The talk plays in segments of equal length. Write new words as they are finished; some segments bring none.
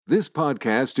This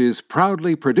podcast is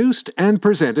proudly produced and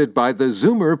presented by the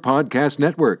Zoomer Podcast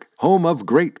Network, home of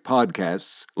great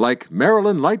podcasts like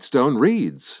Marilyn Lightstone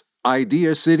Reads,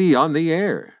 Idea City on the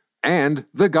Air, and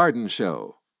The Garden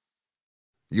Show.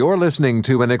 You're listening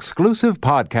to an exclusive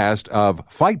podcast of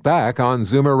Fight Back on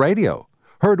Zoomer Radio,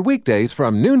 heard weekdays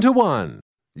from noon to 1.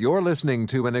 You're listening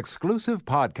to an exclusive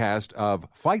podcast of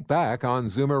Fight Back on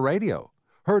Zoomer Radio,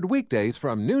 heard weekdays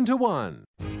from noon to 1.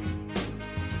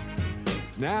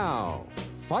 Now,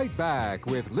 Fight Back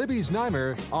with Libby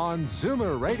Znaimer on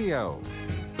Zoomer Radio.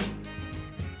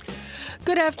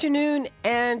 Good afternoon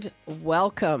and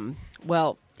welcome.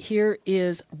 Well, here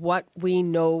is what we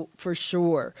know for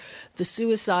sure. The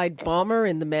suicide bomber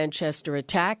in the Manchester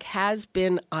attack has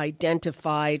been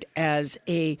identified as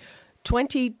a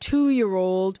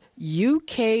 22-year-old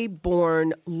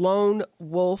UK-born lone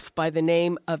wolf by the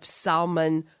name of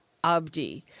Salman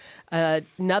Abdi.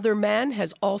 Another man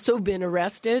has also been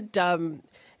arrested.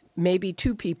 Maybe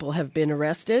two people have been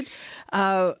arrested.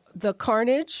 The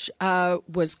carnage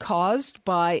was caused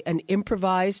by an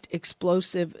improvised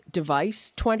explosive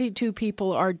device. 22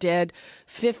 people are dead.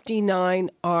 59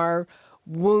 are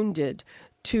wounded.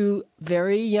 Two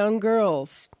very young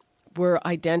girls were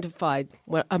identified.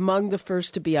 Among the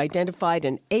first to be identified,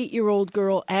 an 8-year-old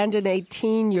girl and an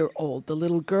 18-year-old. The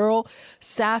little girl,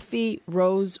 Safi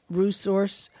Rose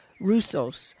Roussos,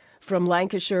 from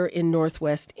Lancashire in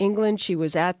northwest England. She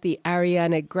was at the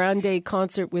Ariana Grande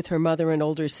concert with her mother and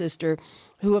older sister,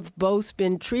 who have both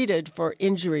been treated for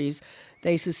injuries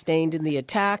they sustained in the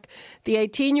attack. The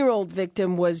 18-year-old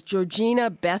victim was Georgina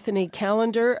Bethany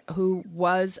Callender, who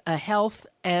was a health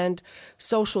and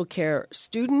social care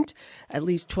student. At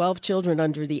least 12 children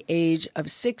under the age of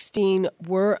 16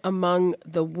 were among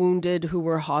the wounded who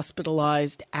were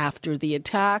hospitalized after the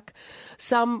attack.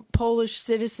 Some Polish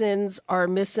citizens are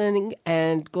missing,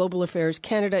 and Global Affairs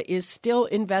Canada is still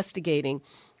investigating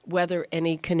whether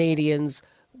any Canadians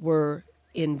were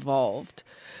involved.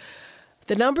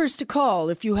 The numbers to call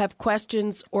if you have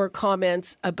questions or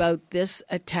comments about this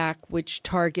attack, which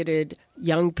targeted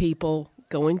young people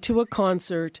going to a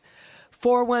concert: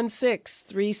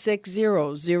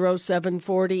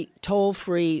 416-360-0740, toll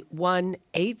free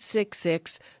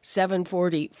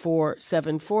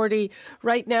 1-866-740-4740.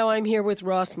 Right now I'm here with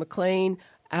Ross McLean,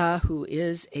 who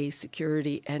is a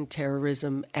security and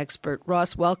terrorism expert.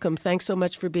 Ross, welcome. Thanks so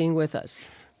much for being with us.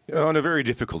 On a very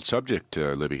difficult subject,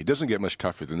 Libby. It doesn't get much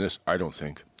tougher than this, I don't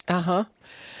think.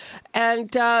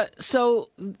 And so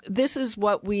this is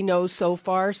what we know so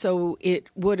far. So it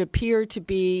would appear to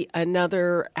be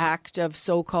another act of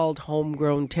so-called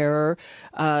homegrown terror.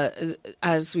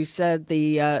 As we said,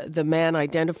 the man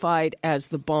identified as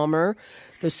the bomber,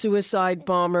 the suicide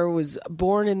bomber, was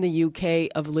born in the UK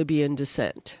of Libyan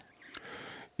descent.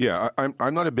 Yeah,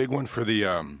 I'm not a big one for the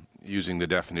using the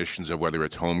definitions of whether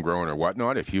it's homegrown or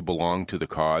whatnot. If you belong to the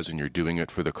cause and you're doing it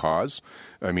for the cause,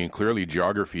 I mean, clearly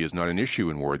geography is not an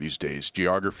issue in war these days.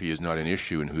 Geography is not an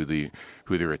issue in who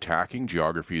they're attacking.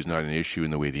 Geography is not an issue in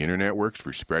the way the internet works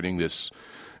for spreading this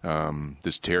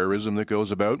terrorism that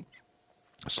goes about.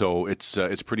 So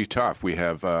it's pretty tough. We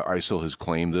have ISIL has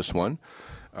claimed this one.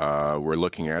 We're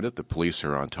looking at it. The police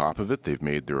are on top of it. They've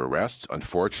made their arrests.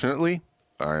 Unfortunately,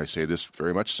 I say this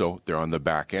very much so, they're on the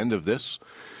back end of this.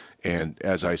 And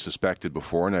as I suspected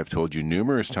before, and I've told you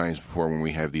numerous times before, when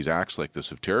we have these acts like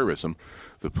this of terrorism,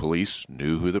 the police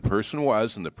knew who the person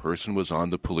was, and the person was on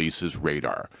the police's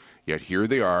radar. Yet here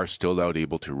they are, still out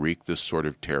able to wreak this sort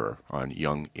of terror on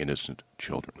young, innocent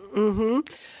children.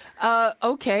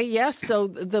 Okay, yes. So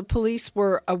the police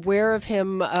were aware of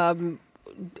him.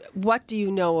 What do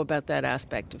you know about that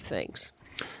aspect of things?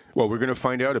 Well, we're going to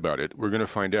find out about it. We're going to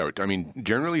find out. I mean,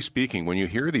 generally speaking, when you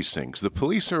hear these things, the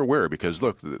police are aware because,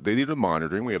 look, they do the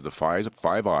monitoring. We have the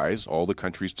five eyes. All the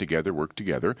countries together work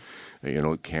together. You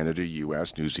know, Canada,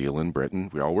 U.S., New Zealand, Britain,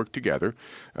 we all work together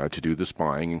to do the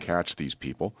spying and catch these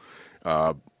people.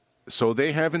 So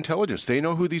they have intelligence. They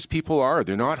know who these people are.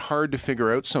 They're not hard to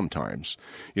figure out sometimes.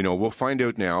 You know, we'll find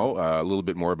out now a little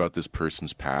bit more about this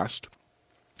person's past.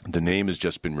 The name has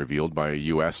just been revealed by a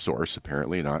U.S. source,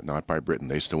 apparently, not by Britain.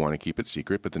 They still want to keep it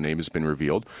secret, but the name has been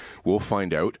revealed. We'll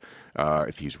find out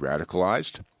if he's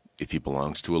radicalized, if he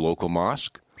belongs to a local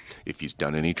mosque, if he's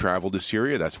done any travel to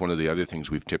Syria. That's one of the other things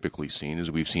we've typically seen,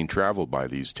 is we've seen travel by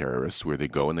these terrorists where they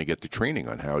go and they get the training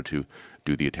on how to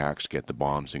do the attacks, get the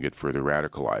bombs, and get further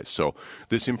radicalized. So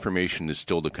this information is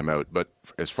still to come out. But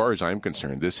as far as I'm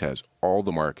concerned, this has all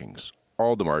the markings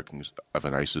of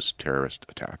an ISIS terrorist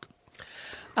attack.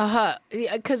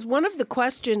 Because one of the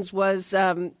questions was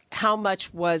how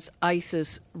much was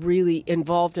ISIS really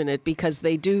involved in it, because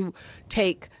they do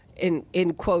take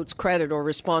in quotes, credit or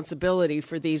responsibility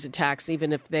for these attacks,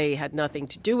 even if they had nothing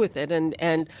to do with it.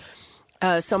 And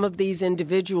some of these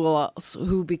individuals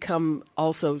who become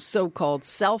also so-called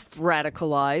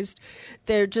self-radicalized,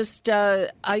 they're just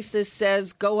ISIS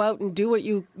says go out and do what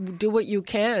you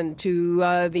can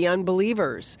to the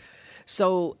unbelievers.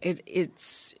 So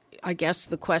it's I guess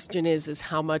the question is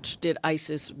how much did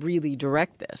ISIS really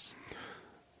direct this?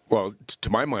 Well, to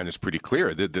my mind, it's pretty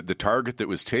clear that the target that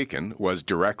was taken was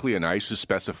directly an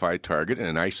ISIS-specified target in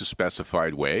an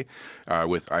ISIS-specified way,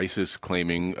 with ISIS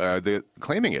claiming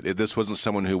it. This wasn't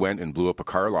someone who went and blew up a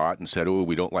car lot and said, "Oh,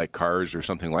 we don't like cars" or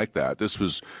something like that. This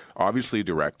was obviously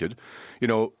directed.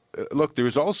 Look, there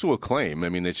was also a claim. I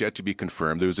mean, it's yet to be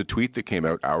confirmed. There was a tweet that came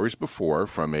out hours before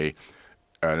from an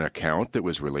account that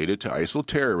was related to ISIL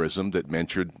terrorism that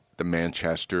mentioned the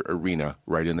Manchester Arena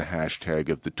right in the hashtag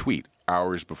of the tweet,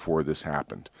 hours before this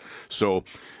happened. So,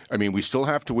 I mean, we still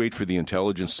have to wait for the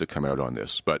intelligence to come out on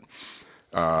this. But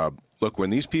look, when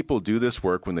these people do this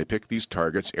work, when they pick these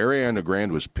targets, Ariana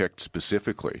Grande was picked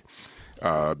specifically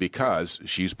because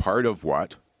she's part of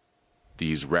what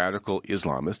these radical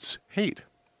Islamists hate.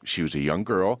 She was a young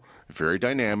girl, very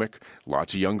dynamic.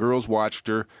 Lots of young girls watched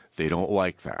her. They don't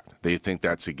like that. They think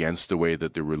that's against the way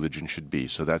that their religion should be.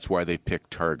 So that's why they pick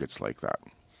targets like that.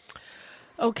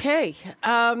 Okay.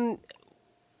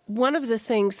 One of the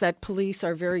things that police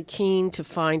are very keen to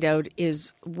find out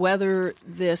is whether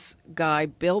this guy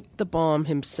built the bomb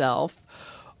himself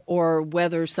or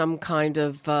whether some kind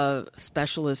of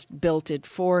specialist built it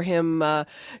for him.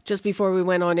 Just before we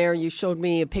went on air, you showed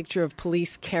me a picture of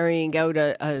police carrying out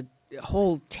a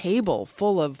whole table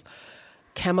full of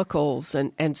chemicals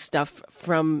and stuff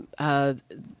from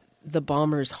the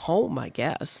bomber's home, I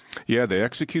guess. Yeah, they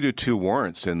executed 2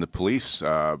 warrants, and the police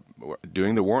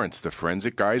doing the warrants, the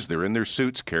forensic guys, they're in their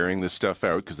suits carrying this stuff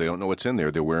out because they don't know what's in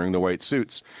there. They're wearing the white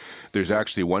suits. There's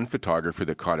actually one photographer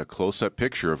that caught a close-up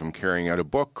picture of him carrying out a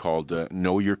book called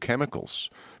Know Your Chemicals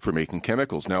for making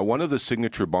chemicals. Now, one of the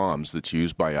signature bombs that's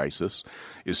used by ISIS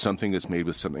is something that's made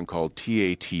with something called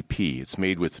TATP. It's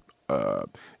made with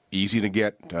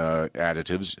easy-to-get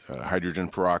additives, hydrogen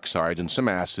peroxide and some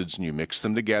acids, and you mix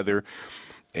them together,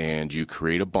 and you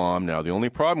create a bomb. Now, the only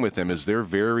problem with them is they're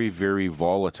very, very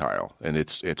volatile, and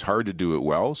it's hard to do it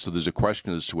well. So there's a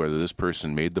question as to whether this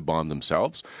person made the bomb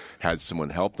themselves, had someone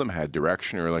help them, had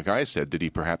direction, or like I said, did he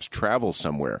perhaps travel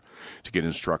somewhere to get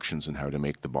instructions on how to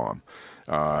make the bomb?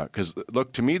 Because,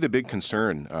 look, to me, the big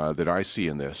concern that I see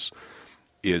in this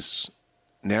is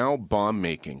now bomb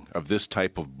making of this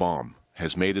type of bomb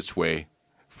has made its way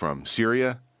from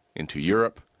Syria into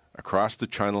Europe, across the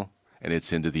Channel, and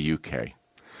it's into the UK.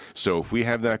 So if we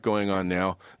have that going on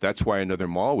now, that's why another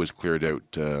mall was cleared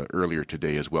out earlier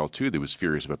today as well, too. There was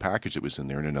fears of a package that was in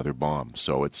there and another bomb.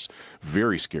 So it's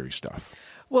very scary stuff.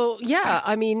 Well, yeah.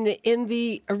 I mean, in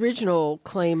the original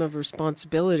claim of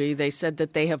responsibility, they said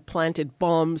that they have planted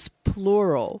bombs,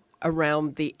 plural,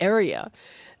 around the area.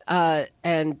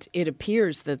 And it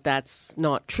appears that that's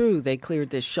not true. They cleared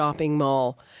this shopping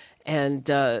mall and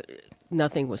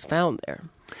nothing was found there.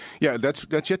 Yeah,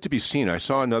 that's yet to be seen. I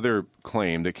saw another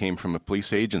claim that came from a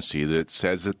police agency that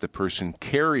says that the person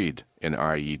carried an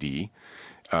IED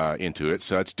into it.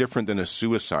 So it's different than a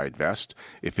suicide vest.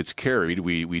 If it's carried,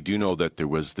 we do know that there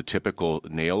was the typical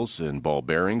nails and ball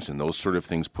bearings and those sort of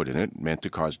things put in it, meant to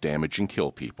cause damage and kill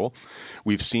people.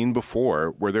 We've seen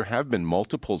before where there have been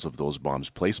multiples of those bombs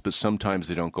placed, but sometimes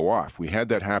they don't go off. We had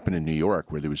that happen in New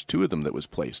York where there was 2 of them that was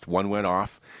placed. One went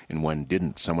off and one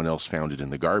didn't. Someone else found it in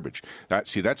the garbage.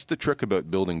 That's the trick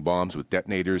about building bombs with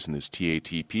detonators and this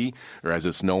TATP, or as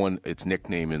it's known, its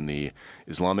nickname in the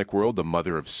Islamic world, the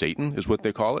mother of Satan is what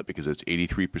they call it, because it's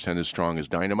 83% as strong as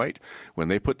dynamite. When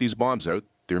they put these bombs out,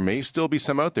 there may still be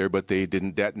some out there, but they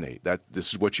didn't detonate.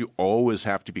 This is what you always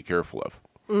have to be careful of.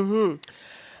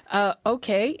 Mm-hmm.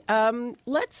 Okay.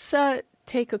 Let's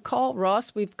take a call,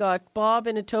 Ross. We've got Bob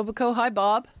in Etobicoke. Hi,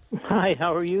 Bob. Hi,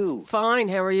 how are you? Fine.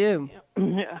 How are you?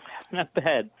 Yeah, not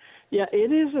bad. Yeah,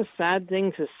 it is a sad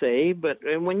thing to say, but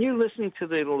when you listen to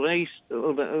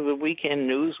the weekend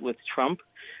news with Trump,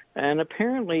 and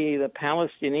apparently the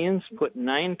Palestinians put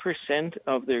 9%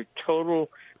 of their total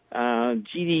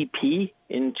GDP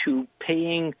into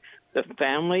paying the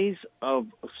families of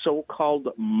so-called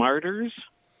martyrs.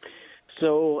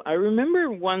 So I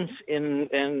remember once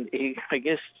I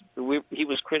guess he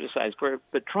was criticized for it,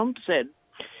 but Trump said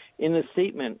in a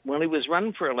statement when he was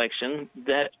running for election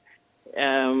that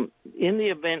in the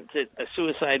event that a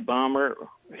suicide bomber,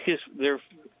 if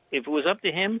it was up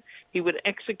to him, he would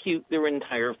execute their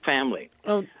entire family.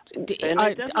 Oh,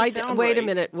 wait a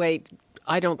minute. Wait,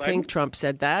 I don't think Trump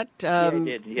said that. Yeah, he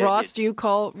did. Yeah, Ross, he did. do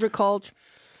you recall?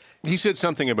 He said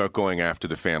something about going after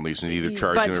the families and either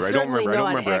charging them. I don't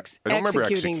remember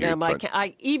executing them.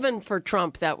 Even for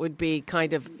Trump, that would be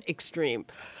kind of extreme.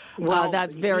 Well,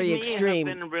 that's very extreme.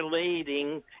 Have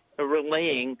been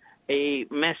relaying a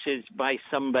message by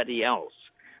somebody else,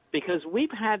 because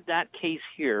we've had that case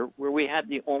here where we had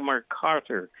the Omar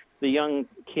Carter, the young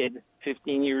kid,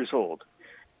 15 years old.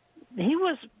 He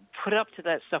was put up to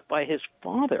that stuff by his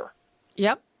father.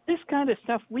 Yep. This kind of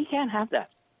stuff, we can't have that.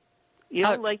 You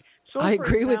know, I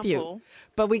agree with you,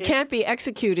 but we can't be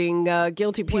executing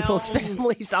guilty people's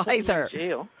families either.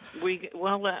 Jail. I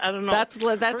don't know.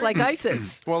 That's like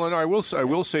ISIS. Well, and I will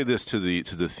say this to the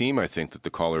theme I think that the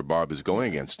caller Bob is going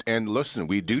against. And listen,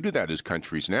 we do that as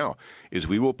countries now. Is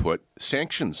we will put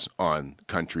sanctions on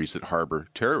countries that harbor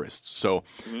terrorists. So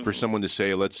for someone to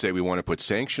say, let's say we want to put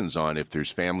sanctions on if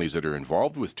there's families that are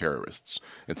involved with terrorists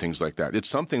and things like that. It's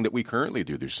something that we currently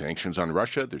do. There's sanctions on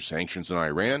Russia. There's sanctions on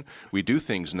Iran. We do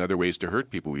things in other ways to hurt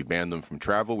people. We ban them from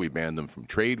travel. We ban them from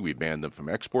trade. We ban them from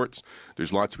exports.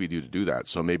 There's lots we do to do that.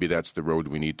 So maybe that's the road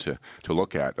we need to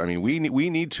look at. I mean, we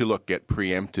need to get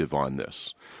preemptive on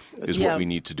this is what we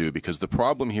need to do, because the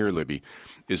problem here, Libby,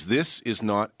 is this is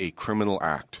not a criminal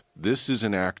act. This is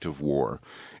an act of war.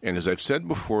 And as I've said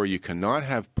before, you cannot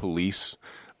have police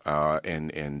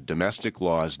and domestic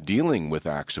laws dealing with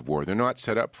acts of war. They're not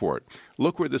set up for it.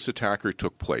 Look where this attacker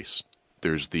took place.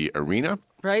 There's the arena.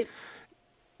 Right.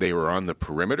 They were on the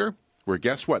perimeter, where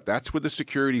guess what? That's where the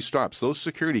security stops. Those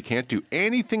security can't do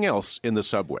anything else in the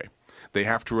subway. They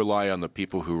have to rely on the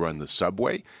people who run the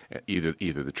subway, either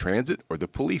the transit or the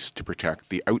police, to protect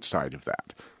the outside of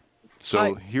that.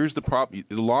 So here's the problem.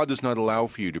 The law does not allow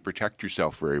for you to protect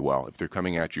yourself very well if they're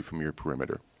coming at you from your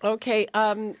perimeter. Okay,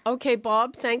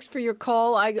 Bob, thanks for your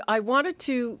call. I wanted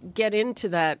to get into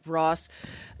that, Ross.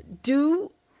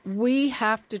 Do we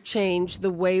have to change the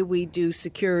way we do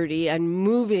security and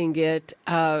moving it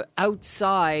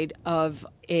outside of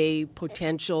a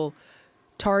potential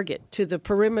target to the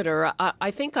perimeter?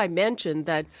 I think I mentioned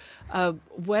that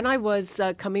when I was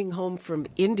coming home from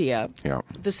India,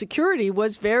 the security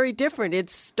was very different. It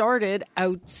started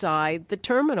outside the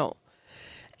terminal.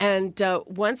 And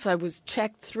once I was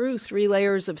checked through 3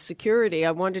 layers of security,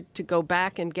 I wanted to go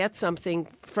back and get something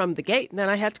from the gate, and then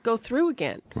I had to go through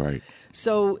again. Right.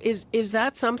 So is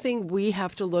that something we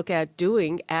have to look at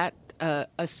doing at a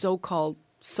so-called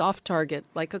soft target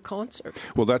like a concert?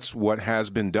 Well, that's what has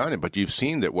been done, but you've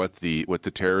seen that what the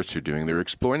terrorists are doing, they're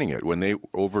exploiting it. When they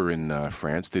over in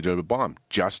France, they did a bomb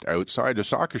just outside a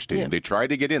soccer stadium. They tried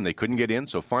to get in, they couldn't get in,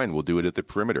 so fine, we'll do it at the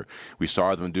perimeter. We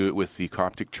saw them do it with the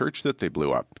Coptic church that they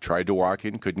blew up. Tried to walk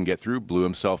in, couldn't get through, blew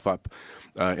himself up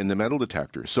in the metal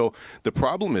detector. So the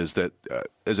problem is that,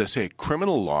 as I say,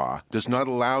 criminal law does not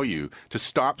allow you to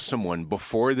stop someone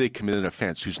before they commit an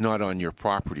offense who's not on your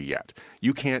property yet.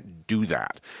 You can't do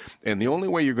that. And the only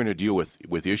way you're going to deal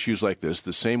with issues like this,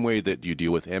 the same way that you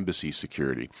deal with embassy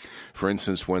security. For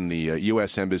instance, when the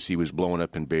U.S. embassy was blown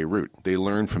up in Beirut, they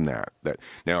learned from that.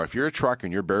 Now, if you're a truck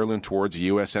and you're barreling towards the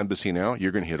U.S. embassy now,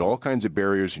 you're going to hit all kinds of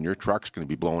barriers and your truck's going to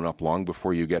be blown up long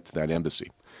before you get to that embassy,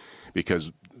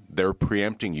 because they're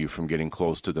preempting you from getting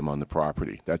close to them on the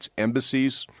property. That's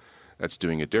embassies. That's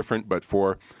doing it different. But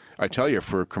for a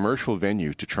commercial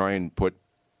venue to try and put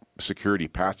security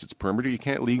past its perimeter, you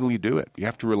can't legally do it. You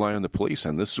have to rely on the police,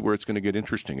 and this is where it's going to get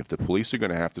interesting. If the police are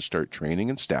going to have to start training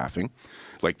and staffing,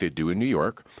 like they do in New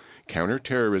York,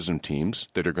 counter-terrorism teams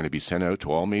that are going to be sent out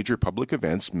to all major public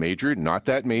events, major, not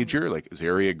that major, like is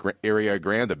Area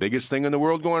Grande the biggest thing in the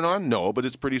world going on? No, but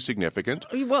it's pretty significant.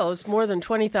 Well, it's more than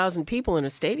 20,000 people in a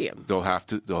stadium. They'll have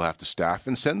to staff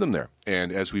and send them there.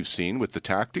 And as we've seen with the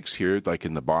tactics here, like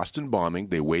in the Boston bombing,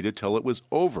 they waited till it was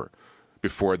over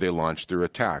before they launched their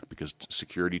attack, because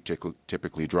security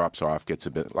typically drops off, gets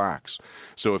a bit lax.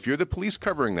 So if you're the police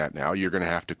covering that now, you're going to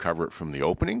have to cover it from the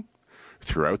opening,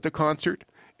 throughout the concert,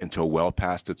 until well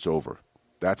past it's over.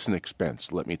 That's an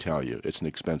expense, let me tell you. It's an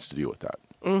expense to deal with that.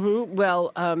 Mm-hmm.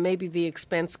 Well, maybe the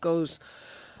expense goes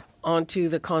onto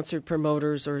the concert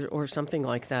promoters or something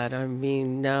like that. I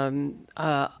mean, from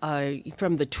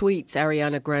the tweets,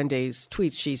 Ariana Grande's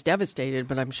tweets, she's devastated,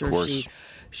 but I'm sure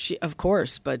of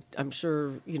course, but I'm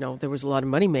sure, there was a lot of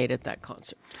money made at that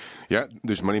concert. Yeah,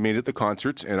 there's money made at the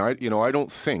concerts, and I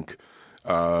don't think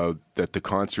that the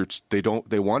concerts, they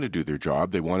want to do their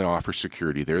job. They want to offer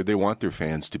security there. They want their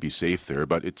fans to be safe there,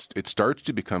 but it starts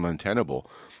to become untenable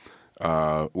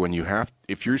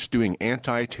if you're doing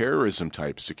anti-terrorism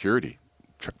type security.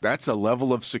 That's a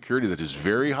level of security that is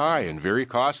very high and very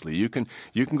costly. You can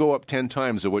go up 10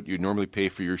 times of what you normally pay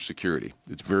for your security.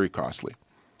 It's very costly.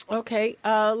 Okay,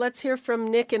 let's hear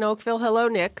from Nick in Oakville. Hello,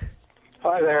 Nick.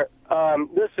 Hi there.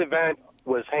 This event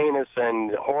was heinous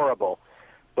and horrible,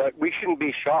 but we shouldn't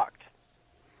be shocked.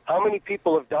 How many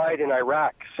people have died in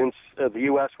Iraq since the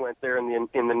U.S. went there in the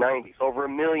 90s? Over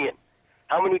 1 million.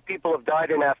 How many people have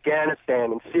died in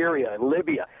Afghanistan and Syria and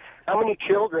Libya? How many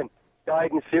children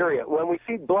died in Syria? When we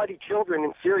see bloody children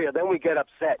in Syria, then we get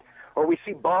upset. Or we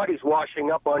see bodies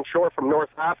washing up on shore from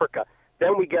North Africa,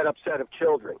 then we get upset of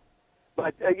children.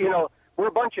 But, we're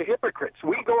a bunch of hypocrites.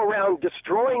 We go around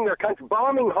destroying their country,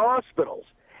 bombing hospitals.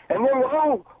 And then,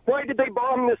 why did they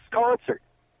bomb this concert?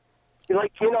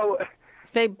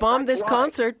 They bombed this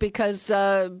concert because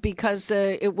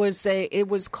it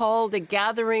was called a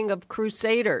gathering of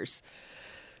crusaders.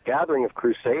 Gathering of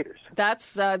crusaders.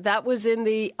 That was in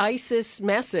the ISIS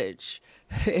message.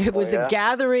 It was a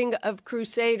gathering of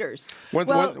crusaders.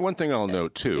 One thing I'll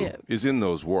note, too, is in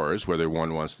those wars, whether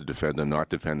one wants to defend them, not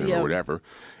defend them, or whatever,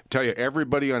 I tell you,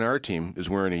 everybody on our team is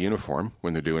wearing a uniform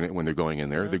when they're doing it, when they're going in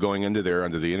there. They're going into there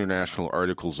under the International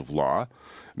Articles of Law,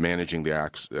 managing the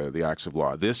acts of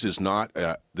law. This is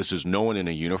no one in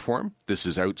a uniform. This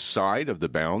is outside of the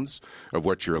bounds of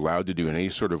what you're allowed to do in any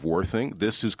sort of war thing.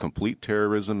 This is complete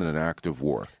terrorism and an act of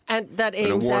war. And that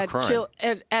aims at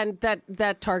and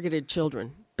that targeted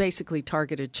children, basically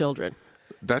targeted children.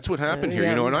 That's what happened here,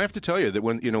 and I have to tell you that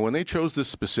when they chose this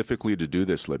specifically to do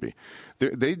this, Libby,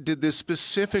 they did this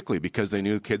specifically because they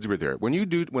knew kids were there.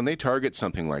 When they target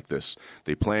something like this,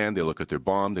 they plan, they look at their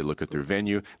bomb, they look at their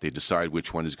venue, they decide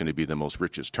which one is going to be the most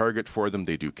richest target for them.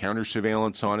 They do counter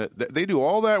surveillance on it. They do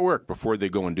all that work before they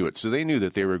go and do it. So they knew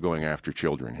that they were going after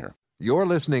children here. You're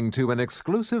listening to an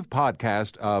exclusive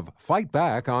podcast of Fight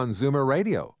Back on Zoomer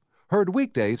Radio, heard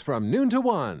weekdays from noon to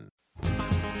 1.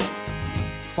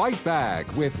 Fight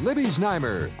Back with Libby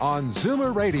Znaimer on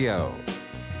Zoomer Radio.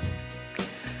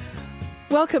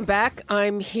 Welcome back.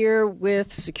 I'm here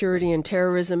with security and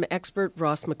terrorism expert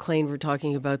Ross McLean. We're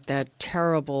talking about that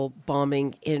terrible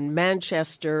bombing in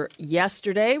Manchester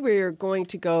yesterday. We're going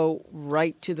to go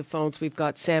right to the phones. We've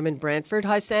got Sam in Brantford.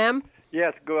 Hi, Sam.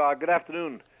 Yes, good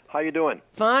afternoon. How you doing?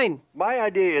 Fine. My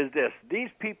idea is this.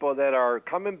 These people that are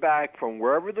coming back from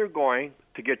wherever they're going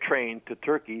to get trained to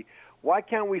Turkey, why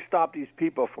can't we stop these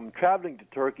people from traveling to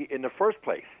Turkey in the first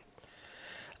place?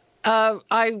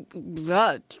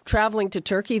 Traveling to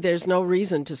Turkey, there's no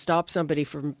reason to stop somebody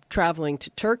from traveling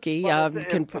to Turkey.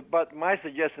 But my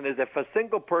suggestion is if a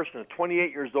single person,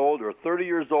 28 years old or 30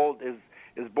 years old, is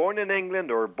born in England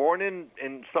or born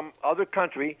in some other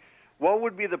country, what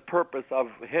would be the purpose of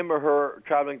him or her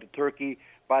traveling to Turkey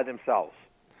by themselves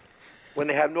when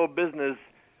they have no business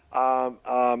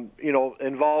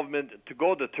involvement to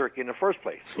go to Turkey in the first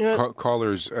place?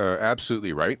 Caller's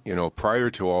absolutely right. Prior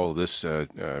to all of this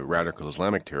radical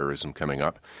Islamic terrorism coming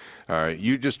up,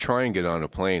 you just try and get on a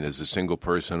plane as a single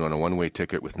person on a one-way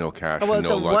ticket with no cash and no luggage.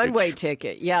 Well, it's a one-way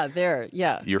ticket. Yeah.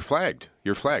 You're flagged.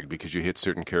 You're flagged because you hit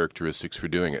certain characteristics for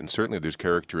doing it. And certainly there's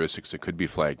characteristics that could be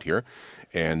flagged here.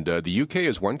 And the UK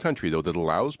is one country, though, that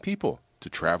allows people to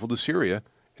travel to Syria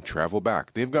and travel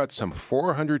back. They've got some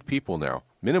 400 people now,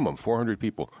 minimum 400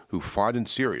 people, who fought in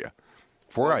Syria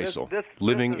for ISIL,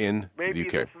 living in the UK. Maybe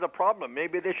this is a problem.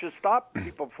 Maybe they should stop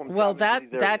people from Well,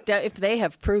 traveling to these areas. if they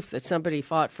have proof that somebody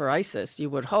fought for ISIS, you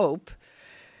would hope.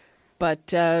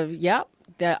 But,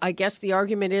 I guess the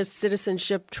argument is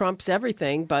citizenship trumps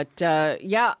everything. But,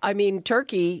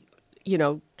 Turkey,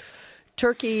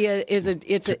 Turkey is a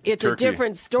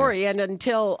different story, and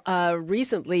until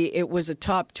recently, it was a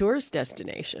top tourist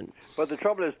destination. But the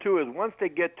trouble is, too, is once they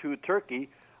get to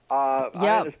Turkey, I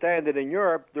understand that in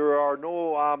Europe there are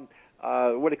no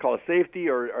safety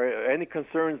or any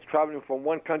concerns traveling from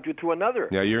one country to another.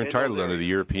 Yeah, you're entitled under the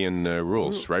European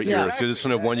rules, right? Yeah. You're a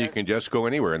citizen of one; you can just go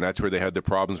anywhere, and that's where they had the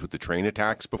problems with the train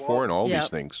attacks before and all these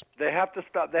things. They have to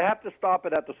stop. They have to stop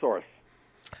it at the source.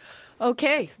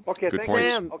 Okay. Good thanks,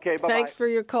 points. Sam, okay, bye-bye. thanks for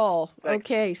your call. Thanks.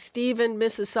 Okay, Steve in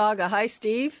Mississauga. Hi,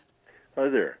 Steve. Hi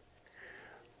there.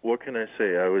 What can I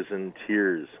say? I was in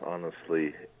tears,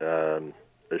 honestly, a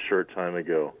short time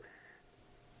ago.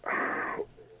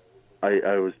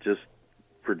 I was just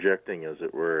projecting, as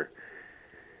it were,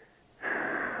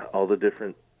 all the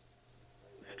different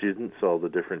students, all the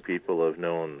different people I've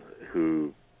known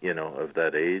who, of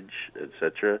that age,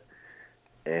 etc.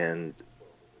 And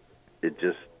it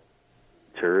just,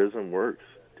 terrorism works,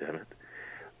 damn it.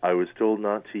 I was told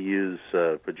not to use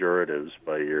pejoratives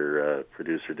by your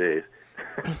producer, Dave.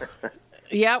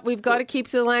 Yeah, we've got to keep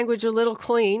the language a little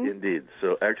clean. Indeed.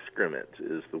 So excrement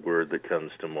is the word that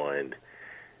comes to mind.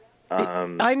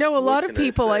 I know a lot of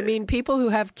people, I say? people who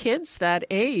have kids that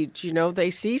age, they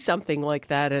see something like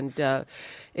that, and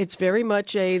it's very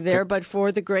much a there but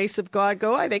for the grace of God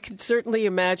go I. They can certainly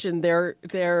imagine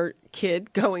their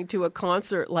kid going to a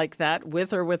concert like that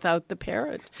with or without the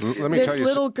parent. Let me this tell you,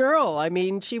 little girl,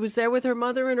 she was there with her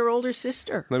mother and her older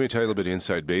sister. Let me tell you a little bit of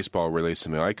inside baseball relates to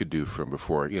something I could do from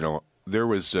before. There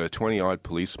was 20-odd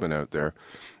policemen out there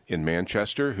in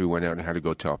Manchester who went out and had to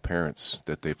go tell parents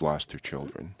that they've lost their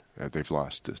children. They've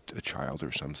lost a child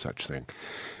or some such thing.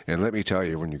 And let me tell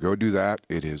you, when you go do that,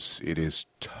 it is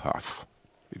tough.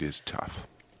 It is tough.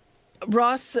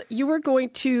 Ross, you were going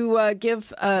to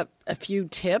give a few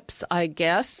tips, I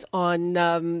guess,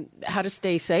 on how to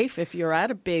stay safe if you're at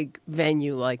a big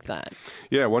venue like that.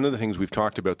 Yeah, one of the things we've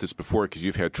talked about this before, because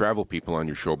you've had travel people on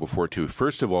your show before too.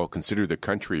 First of all, consider the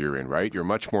country you're in, right? You're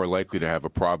much more likely to have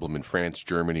a problem in France,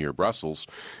 Germany, or Brussels,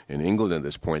 in England at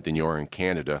this point than you are in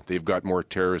Canada. They've got more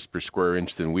terrorists per square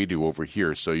inch than we do over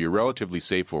here, so you're relatively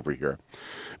safe over here.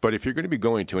 But if you're going to be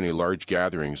going to any large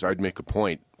gatherings, I'd make a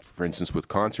point, for instance, with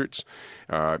concerts,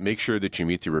 make sure that you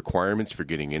meet the requirements for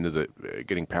getting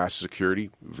getting past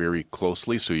security very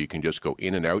closely so you can just go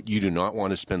in and out. You do not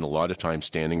want to spend a lot of time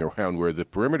standing around where the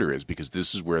perimeter is because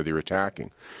this is where they're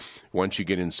attacking. Once you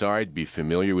get inside, be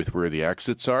familiar with where the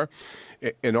exits are.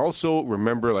 And also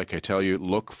remember, like I tell you,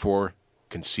 look for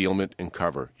concealment and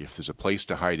cover. If there's a place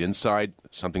to hide inside,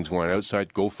 something's going on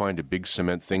outside, go find a big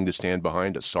cement thing to stand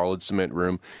behind, a solid cement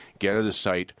room, get out of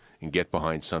sight, and get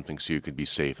behind something so you can be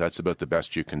safe. That's about the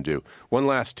best you can do. One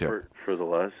last tip. For the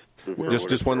last...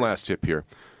 Just one last tip here.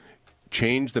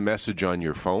 Change the message on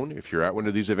your phone. If you're at one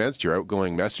of these events, your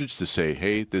outgoing message to say,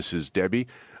 hey, this is Debbie.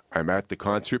 I'm at the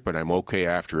concert, but I'm okay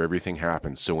after everything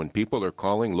happens. So when people are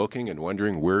calling, looking, and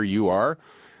wondering where you are,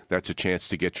 that's a chance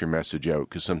to get your message out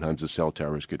because sometimes the cell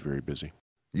towers get very busy.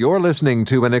 You're listening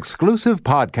to an exclusive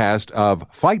podcast of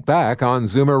Fight Back on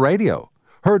Zoomer Radio.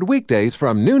 Heard weekdays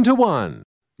from noon to 1.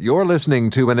 You're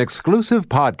listening to an exclusive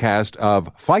podcast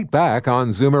of Fight Back on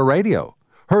Zoomer Radio.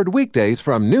 Heard weekdays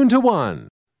from noon to 1.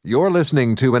 You're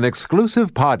listening to an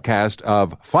exclusive podcast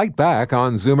of Fight Back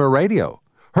on Zoomer Radio.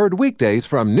 Heard weekdays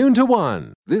from noon to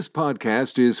 1. This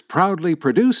podcast is proudly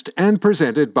produced and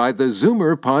presented by the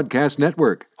Zoomer Podcast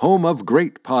Network, home of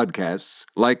great podcasts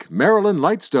like Marilyn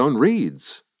Lightstone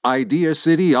Reads, Idea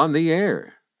City on the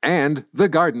Air, and The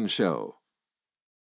Garden Show.